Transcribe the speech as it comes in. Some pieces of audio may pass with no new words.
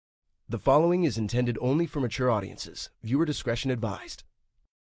The following is intended only for mature audiences. Viewer discretion advised.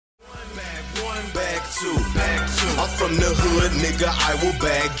 One bag, two. I'm from the hood, nigga, I will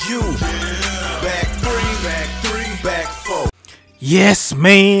bag you. Bag three, bag four. Yes,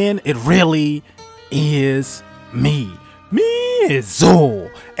 man, it really is me. Zol,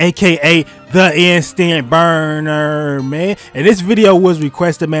 aka the Instant Burner, man. And this video was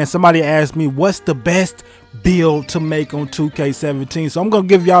requested, man. Somebody asked me what's the best build to make on 2K17. So I'm gonna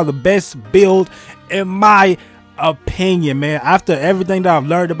give y'all the best build in my opinion, man. After everything that I've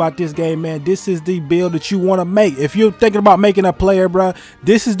learned about this game, man, this is the build that you want to make. If you're thinking about making a player, bro,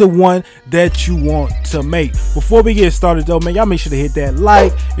 this is the one that you want to make. Before we get started though, man, y'all make sure to hit that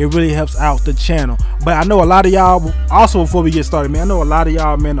like. It really helps out the channel. But I know a lot of y'all also, before we get started, man, I know a lot of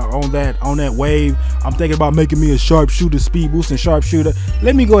y'all, man, are on that wave. I'm thinking about making me a sharpshooter, speed boosting sharpshooter.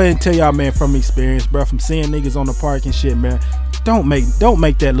 Let me go ahead and tell y'all, man, from experience, bro, from seeing niggas on the park and shit, man, don't make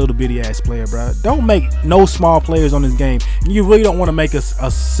that little bitty ass player, bro. Don't make no small players on this game. You really don't want to make a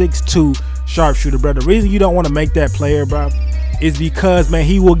 6'2" sharpshooter, bro. The reason you don't want to make that player, bro, is because, man,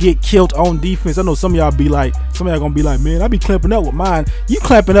 he will get killed on defense. I know some of y'all gonna be like, man, I be clamping up with mine. You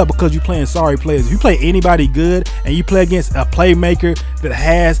clamping up because you playing sorry players. If you play anybody good and you play against a playmaker that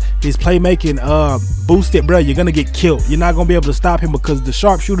has his playmaking boosted, bro, you're gonna get killed. You're not gonna be able to stop him because the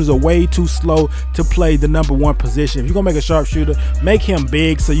sharpshooters are way too slow to play the #1 position. If you're gonna make a sharpshooter, make him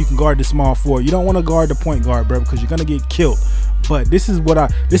big so you can guard the small forward. You don't want to guard the point guard, bro, because you're gonna get killed. But this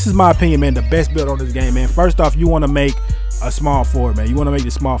is my opinion, man. The best build on this game, man. First off, you want to make a small forward, man. You want to make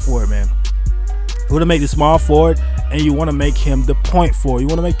the small forward, man. You want to make the small forward, and you want to make him the point forward. You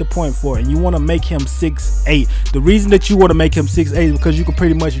want to make the point forward, and you want to make him 6'8". The reason that you want to make him 6'8" is because you can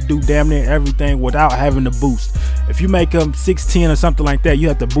pretty much do damn near everything without having to boost. If you make him 6'10" or something like that, you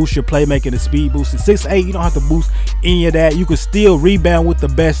have to boost your playmaking and speed boost. At 6'8", you don't have to boost any of that. You can still rebound with the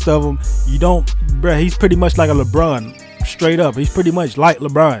best of them. You don't, bruh. He's pretty much like a LeBron. Straight up, he's pretty much like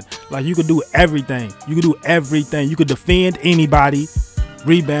LeBron. Like, you could do everything. You could do everything. You could defend anybody,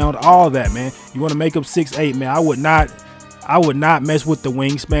 rebound, all that, man. You want to make him 6'8", man. I would not mess with the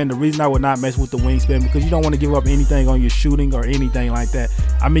wingspan. The reason I would not mess with the wingspan, because you don't want to give up anything on your shooting or anything like that.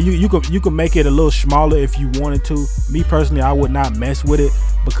 I mean, you could make it a little smaller if you wanted to. Me personally, I would not mess with it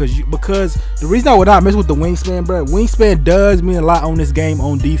because the reason I would not mess with the wingspan, bro, wingspan does mean a lot on this game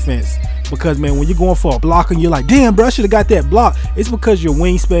on defense. Because, man, when you're going for a block and you're like, damn, bro, I should have got that block, it's because your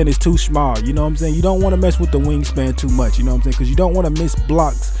wingspan is too small. You know what I'm saying? You don't want to mess with the wingspan too much. You know what I'm saying? Because you don't want to miss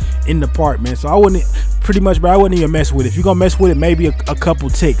blocks in the park, man. So I wouldn't, pretty much, bro, I wouldn't even mess with it. If you're gonna mess with it, maybe a couple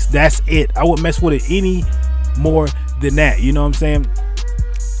ticks. That's it. I wouldn't mess with it any more than that. You know what I'm saying?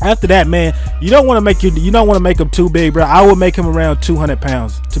 After that, man, you don't want to make him too big, bro. I would make him around 200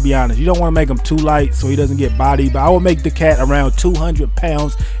 pounds, to be honest. You don't want to make him too light so he doesn't get bodied, but I would make the cat around 200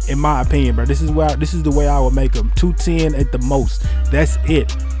 pounds in my opinion, bro. This is the way I would make him. 210 at the most. That's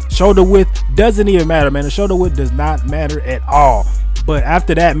it. Shoulder width doesn't even matter, man. The shoulder width does not matter at all. But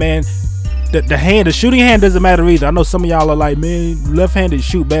after that, man, the shooting hand doesn't matter either. I know some of y'all are like, man, left-handed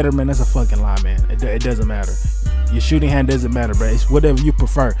shoot better, man. That's a fucking lie, man. It doesn't matter. Your shooting hand doesn't matter, bro. It's whatever you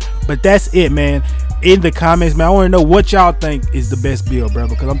prefer. But that's it, man. In the comments, man, I want to know what y'all think is the best build, bro,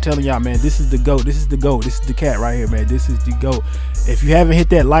 because I'm telling y'all, man, this is the GOAT. This is the GOAT. This is the cat right here, man. This is the GOAT. If you haven't hit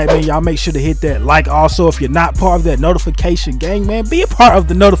that like, man, y'all make sure to hit that like. Also, if you're not part of that notification gang, man, be a part of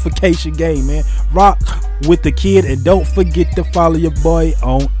the notification gang, man. Rock with the kid, and don't forget to follow your boy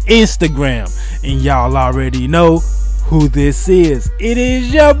on Instagram. And y'all already know who this is. It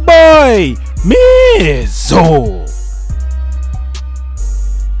is your boy, Zol.